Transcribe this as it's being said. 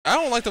I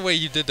don't like the way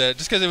you did that,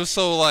 just because it was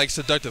so, like,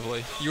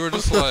 seductively. You were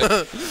just like...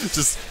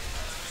 just...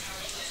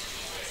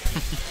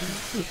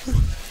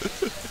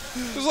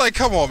 It was like,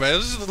 come on,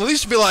 man. At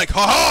least be like,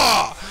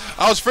 ha-ha!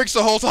 I was freaks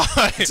the whole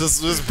time.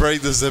 just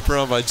break the zipper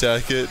on my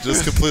jacket.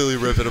 Just completely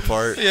rip it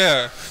apart.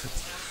 Yeah.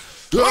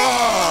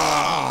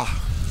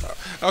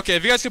 Okay,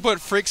 if you guys could put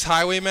Freaks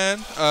Highwayman,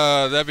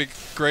 that'd be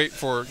great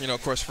for, you know,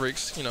 of course,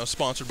 Freaks, you know,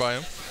 sponsored by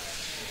him.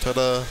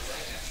 Ta-da.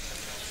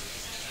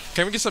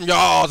 Can we get some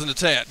yaws in the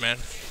chat, man?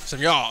 Some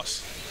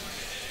yaws.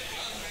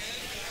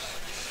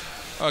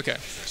 Okay,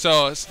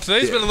 so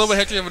today's been a little bit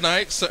hectic of a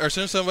night, or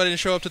since somebody didn't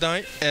show up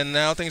tonight, and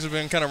now things have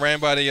been kind of ran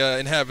by the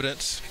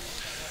inhabitants.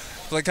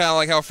 Like kind of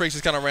like how Freaks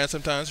is kind of ran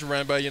sometimes,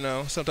 ran by, you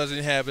know, sometimes the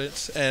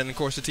inhabitants, and of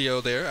course the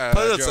TO there.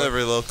 That's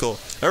every local.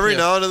 Every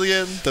now and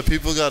again, the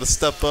people got to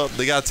step up.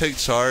 They got to take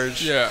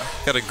charge. Yeah.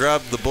 Got to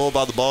grab the bull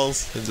by the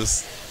balls and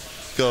just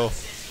go.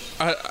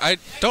 I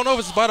don't know if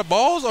it's by the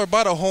balls or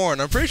by the horn.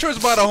 I'm pretty sure it's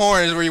by the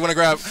horn is where you want to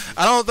grab.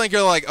 I don't think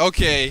you're like,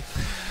 okay,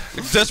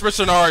 desperate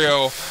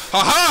scenario.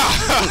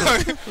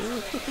 Ha-ha!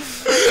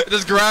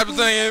 Just grab the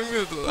thing.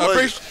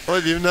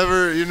 What, you've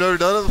never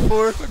done it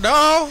before?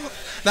 No.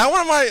 Not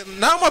on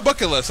my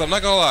bucket list, I'm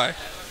not gonna lie.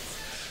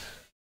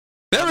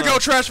 There we go,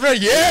 Trash Man.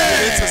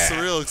 Yeah! It's a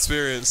surreal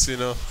experience, you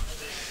know.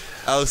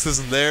 Alex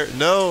isn't there.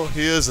 No,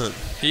 he isn't.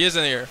 He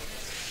isn't here.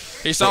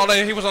 He saw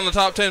that he was on the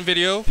top 10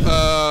 video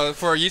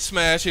for a Yeet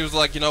Smash. He was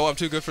like, you know, I'm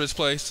too good for this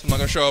place. I'm not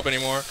gonna show up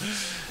anymore.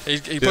 He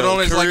put on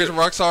his like his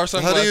Rockstar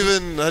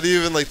sunglasses. How do you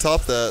even like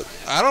top that?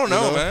 I don't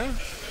know, man.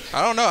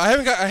 I don't know. I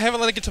haven't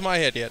let it get to my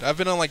head yet. I've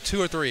been on like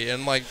 2 or 3,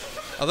 and like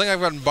I think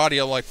I've gotten body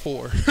on like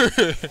 4.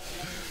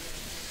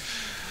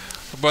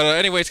 But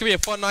anyway, it's gonna be a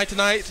fun night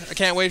tonight. I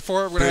can't wait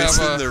for it. We're gonna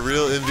Grayson, have the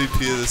real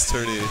MVP of this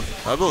tourney.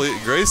 I believe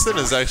Grayson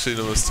is actually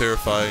the most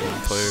terrifying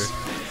player.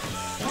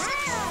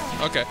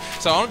 Okay,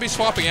 so I'm gonna be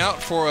swapping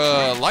out for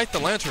Light the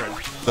Lantern.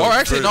 Or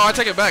actually, no, I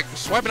take it back.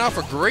 Swiping out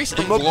for Grace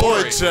and Glory.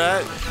 Boy,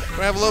 chat. We're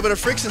gonna have a little bit of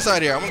Freaks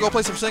inside here. I'm gonna go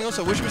play some singles.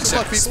 So wish me some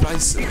luck, people.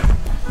 Spicy.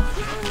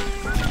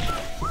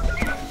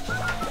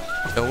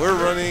 And we're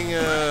running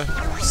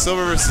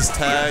siLveR versus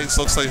Tags.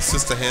 Looks like it's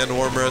just a hand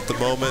warmer at the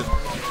moment.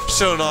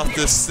 Showing off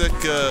this sick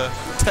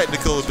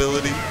technical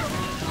ability.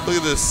 Look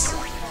at this.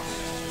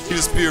 He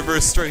just be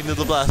reversed straight into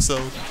the blast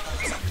zone.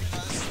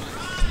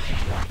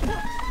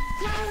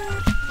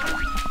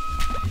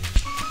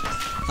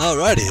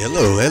 Alrighty,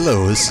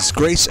 hello. This is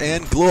Grace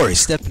and Glory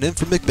stepping in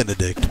for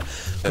McBenedict.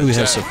 Who do we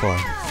have so far?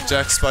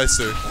 Jack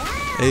Spicer.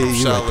 Hey,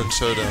 Shaolin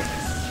Showdown.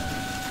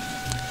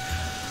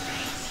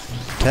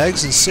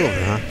 Tags and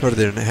siLveR, huh? What are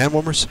they, hand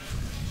warmers?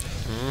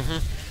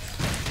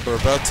 We're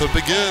about to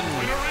begin.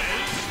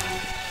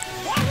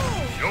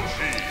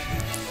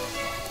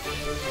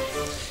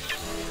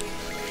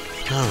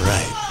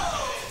 Alright.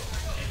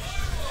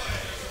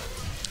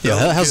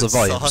 Yeah, how's the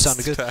volume?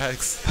 Sounding good?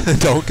 Tags.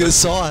 Don't get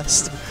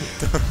sauced.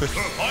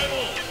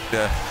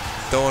 Yeah,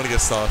 don't want to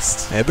get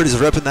sauced. Everybody's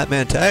repping that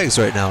man Tags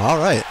right now.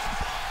 Alright.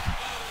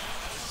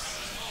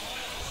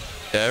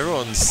 Yeah,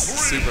 everyone's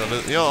super on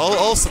it. You know,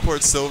 I'll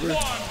support siLveR.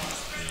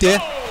 Yeah.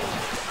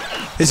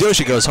 His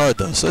Yoshi goes hard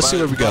though, so let's see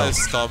where we go.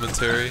 Nice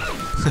commentary.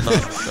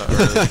 not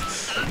really.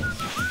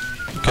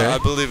 Okay. I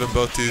believe in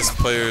both these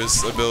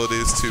players'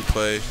 abilities to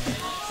play.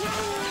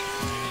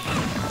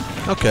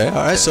 Okay,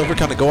 alright, siLveR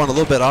kind of going a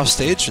little bit off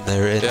stage in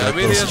there. Yeah, I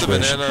mean he had the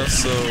banana,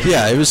 so...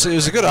 Yeah, it was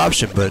a good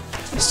option, but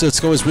still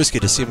it's always risky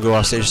to see him go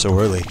off stage so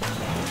early.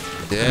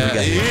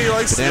 Yeah, he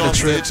likes to go off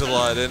stage a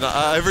lot, and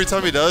every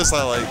time he does,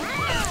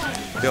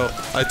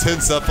 I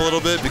tense up a little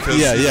bit because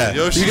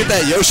Yoshi, you get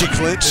that Yoshi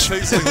clinch.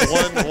 It takes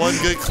like one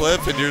good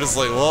clip, and you're just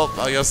like, well,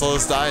 I guess I'll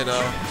just die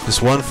now.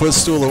 Just one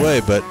footstool away,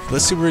 but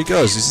let's see where he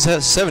goes. He's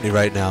at 70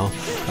 right now.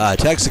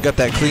 Tags got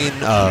that clean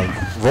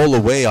roll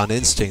away on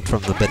instinct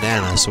from the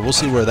banana, so we'll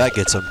see where that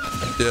gets him.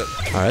 Yep.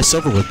 All right,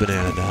 siLveR with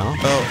banana now.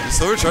 Oh,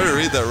 siLveR tried to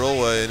read that roll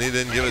away, and he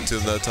didn't give it to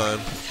him that time.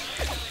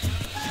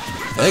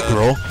 Egg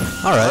roll.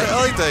 All right.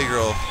 I like the egg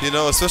roll, you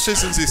know, especially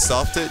since he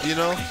stopped it, you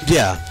know?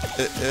 Yeah.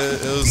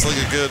 It was like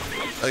a good...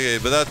 Okay,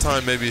 but that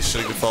time maybe you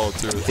should have followed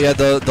through. Yeah,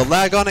 the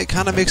lag on it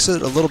kind of makes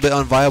it a little bit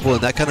unviable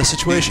in that kind of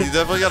situation. You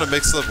definitely got to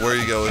mix up where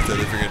you go with it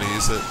if you're going to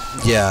use it.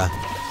 Yeah.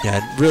 Yeah,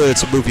 really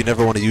it's a move you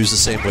never want to use the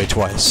same way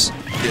twice.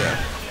 Yeah.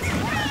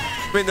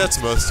 I mean,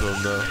 that's most of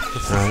them, though.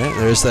 Alright,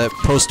 there's that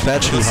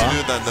post-patch hoo-ha. Unless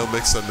you do that no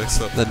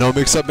mix-up. The no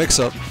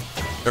mix-up.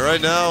 And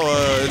right now,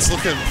 it's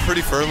looking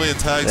pretty firmly in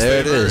Tag's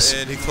there favor, it is.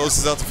 And he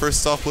closes out the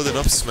first stop with an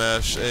up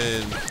smash,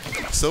 and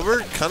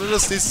siLveR kind of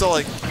just needs to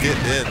like get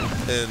in,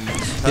 and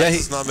Tags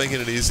is not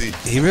making it easy.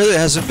 He really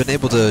hasn't been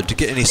able to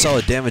get any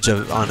solid damage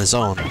on his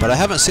own, but I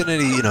haven't seen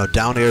any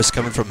down airs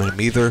coming from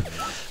him either.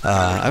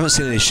 I haven't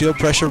seen any shield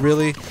pressure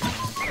really.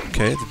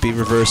 Okay, the B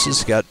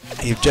reverses.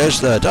 He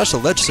dodged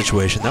the ledge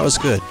situation. That was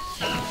good.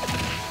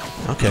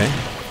 Okay,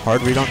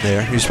 hard read on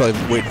there. He was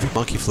probably waiting for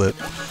monkey flip.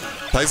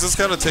 Tags is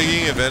kind of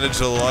taking advantage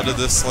of a lot of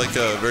this like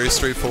very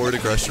straightforward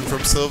aggression from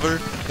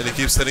siLveR, and he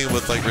keeps hitting him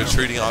with like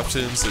retreating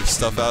options or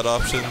stuff out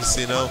options,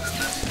 you know.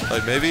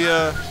 Like maybe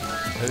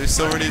Maybe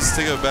siLveR needs to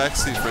take a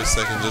backseat for a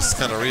second, just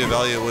kind of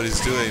reevaluate what he's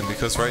doing,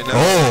 because right now...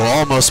 Oh,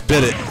 almost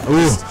bit it. Ooh,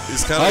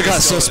 he's kind of I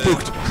got so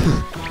spooked.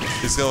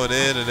 He's going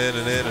in and in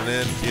and in and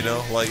in, you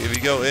know? Like, if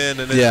you go in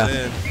and in Yeah. and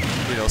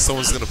in, you know,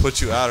 someone's going to put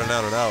you out and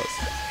out and out.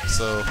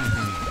 So,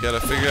 you got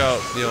to figure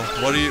out, you know,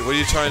 what are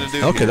you trying to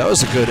do Okay, here? that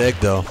was a good egg,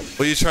 though.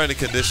 What are you trying to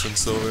condition,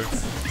 siLveR?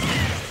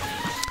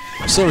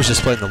 siLveR's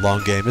just playing the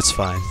long game. It's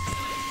fine.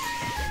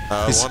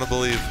 I want to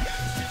believe.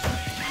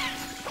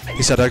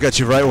 He said, I got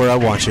you right where I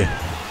want you.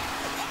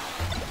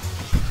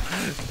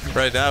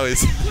 Right now,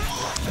 he's...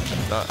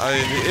 I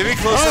mean, if he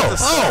closed out the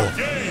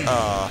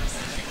start...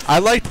 I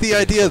liked the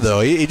idea, though.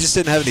 He just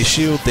didn't have any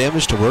shield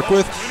damage to work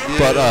with. Yeah.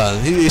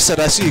 But he said,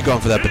 I see you going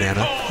for that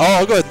banana. Oh,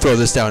 I'll go ahead and throw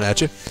this down at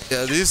you.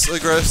 Yeah, these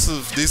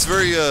aggressive... These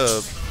very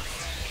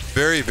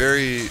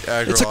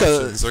aggro It's like a-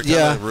 options. They're kind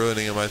yeah. of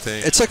ruining him, I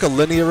think. It's like a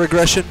linear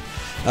regression.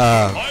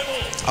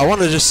 I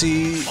want to just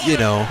see, you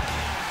know...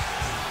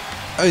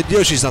 I mean,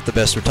 Yoshi's not the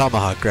best for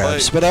tomahawk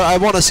grabs, Like- but I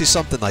want to see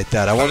something like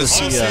that. I want to just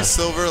see... wanna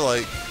see siLveR,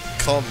 like,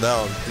 calm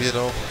down, you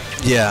know?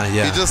 yeah.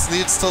 He just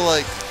needs to,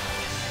 like...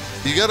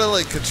 You gotta,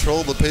 like,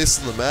 control the pace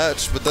of the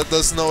match, but that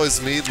doesn't always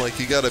mean, like,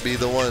 you gotta be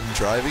the one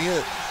driving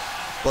it.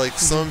 Like,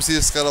 sometimes you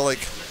just gotta, like...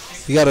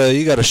 You got a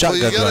Well, shotgun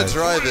you gotta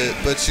drive. drive it,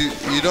 but you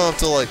don't have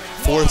to, like,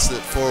 force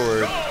it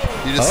forward.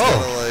 You just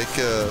gotta,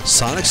 like,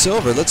 Sonic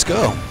siLveR, let's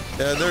go.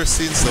 Yeah, I've never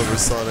seen siLveR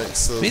Sonic,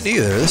 so... Me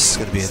neither. This is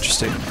going to be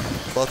interesting.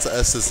 Lots of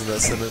S's in that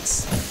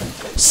sentence.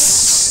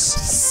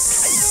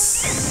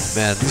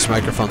 Man, these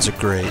microphones are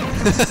great.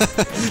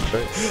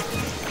 Right?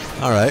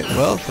 Alright,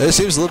 well, it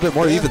seems a little bit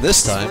more even this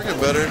It's time. working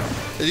better.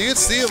 And you can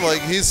see him,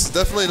 like, he's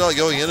definitely not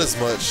going in as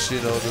much,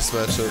 you know, in this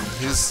matchup.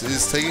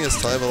 He's taking his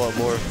time a lot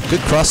more. Good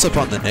cross-up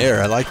on the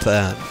nair. I liked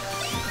that.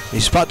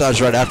 He spot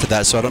dodged right after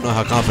that, so I don't know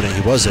how confident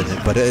he was in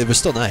it, but it was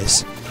still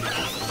nice.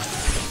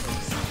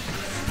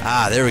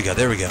 Ah, there we go,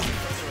 there we go.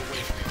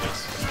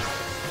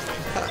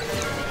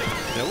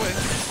 No way.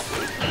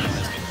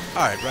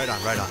 Alright, right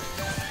on, right on.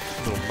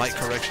 Little mic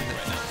correction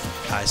there.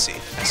 I see,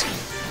 I see.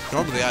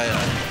 Normally I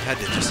had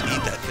to just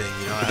eat that thing,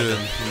 you know. I Doing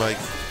had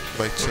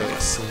mic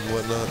checks and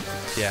whatnot.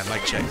 yeah,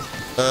 mic check.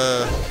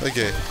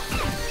 Okay.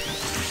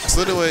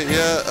 So anyway,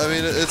 yeah, I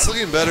mean, it's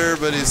looking better,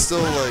 but he's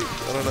still, like,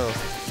 I don't know.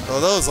 Oh,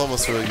 that was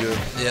almost really good.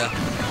 Yeah.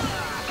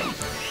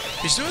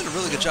 He's doing a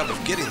really good job of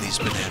getting these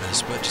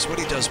bananas, but just what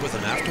he does with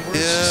them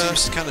afterwards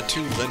seems kind of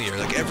too linear.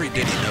 Like every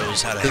Diddy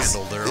knows how to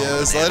handle their own. Yeah,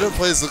 his banana. lineup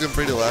play is looking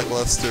pretty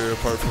lackluster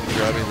apart from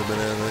grabbing the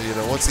banana. You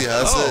know, once he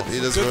has it,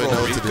 he doesn't really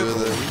know what to do with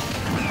it.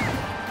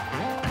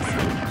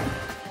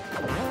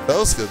 That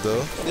was good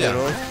though. Yeah. You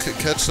know,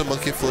 catch the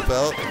monkey flip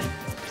out.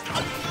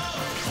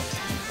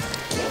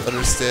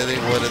 Understanding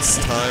when it's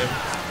time,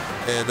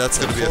 and that's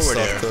gonna be a Forward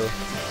stop air. though.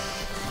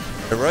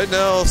 And right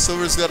now,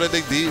 siLveR's got to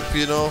dig deep.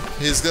 You know,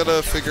 he's got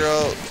to figure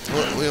out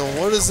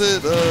what is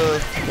it?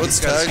 What's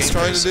He's got his Tag's game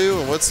trying face. to do,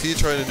 and what's he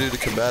trying to do to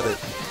combat it?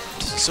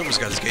 siLveR's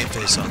got his game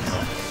face on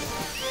though.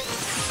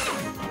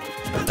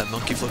 That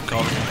monkey flip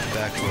calling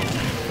back roll.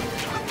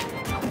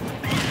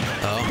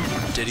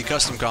 Oh, Diddy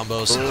custom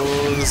combos.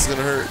 Oh, this is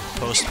gonna hurt.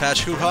 Post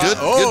patch hoo ha. Good-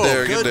 Oh, good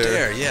dare, good good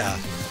dare. dare. Yeah.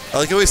 I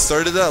like how he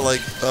started that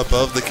like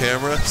above the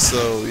camera,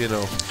 so you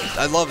know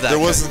I love that. there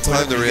wasn't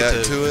time to When you get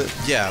react to it.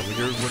 Yeah, when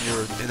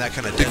you're in that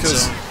kind of dead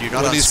Because zone, you're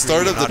not when on you screen,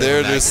 start you're up the not in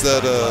dare, there's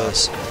that magnifying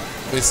glass.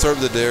 when you start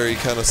up the dare, he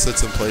kind of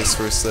sits in place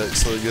for a sec,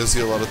 so it gives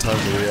you a lot of time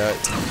to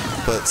react.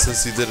 But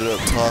since he did it up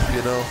top,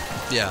 you know,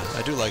 Yeah,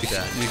 I do like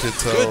that. you could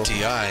tell. Good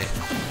DI.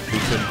 You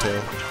couldn't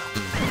tell.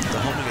 The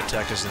homing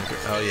attack is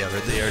oh yeah,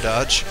 read the air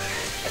dodge.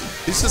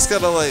 He's just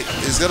gotta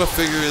he's gotta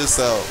figure this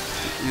out.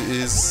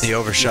 He's He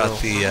overshot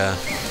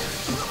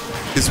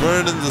He's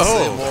running into the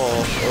Oh. same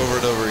wall over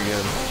and over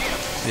again.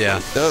 yeah.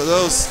 That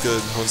was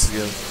good once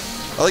again.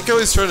 I like how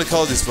he's trying to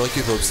call these monkey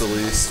flips at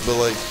least, but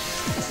like,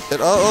 I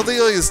don't think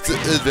like his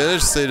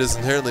advantage state is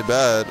inherently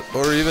bad,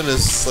 or even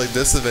his like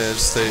disadvantage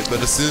state.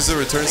 But as soon as it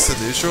returns to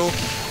neutral,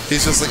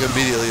 he's just like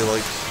immediately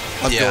like,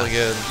 I'm going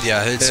in.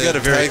 Yeah, it's And got a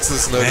very Tags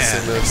is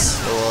noticing man.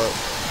 this a lot.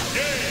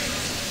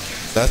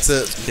 That's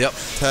it. Yep.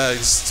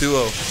 Tags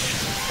 2-0.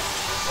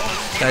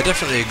 I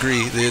definitely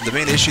agree. The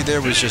main issue there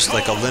was just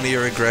like a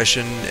linear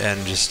aggression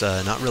and just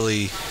not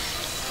really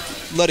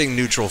letting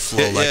neutral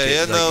flow.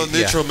 Yeah, no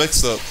neutral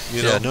mix-up.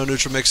 You know, no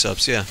neutral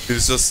mix-ups. Yeah. he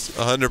was just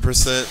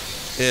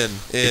 100% in.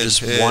 He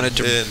just wanted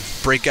to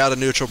break out of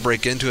neutral,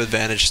 break into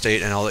advantage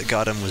state, and all it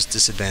got him was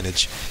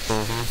disadvantage.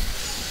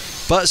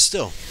 But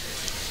still,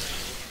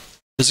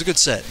 it was a good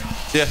set.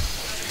 Yeah,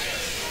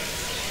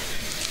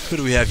 Who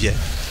do we have yet?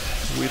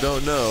 we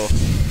don't know.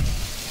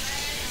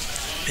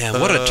 Man,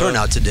 what a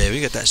turnout today.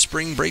 We got that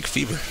spring break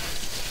fever.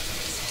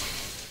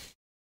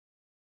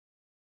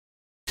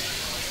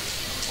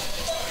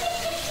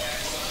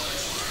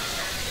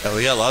 Yeah,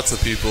 we got lots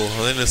of people.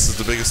 I think this is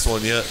the biggest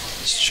one yet.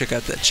 Let's check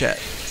out that chat.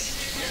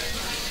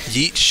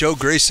 Yeet, show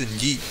Grayson,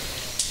 yeet.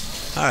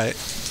 Alright.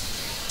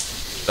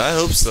 I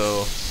hope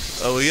so.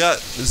 We got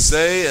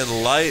Zay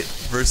and Light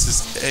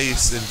versus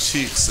Ace and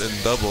Cheeks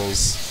in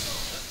doubles.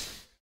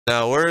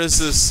 Now, where is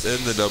this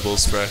in the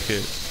doubles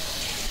bracket?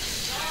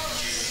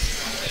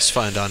 Let's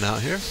find on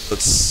out here.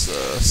 Let's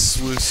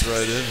swoosh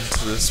right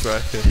into this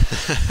bracket.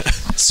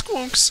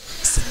 Squonks.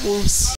 Swoosh.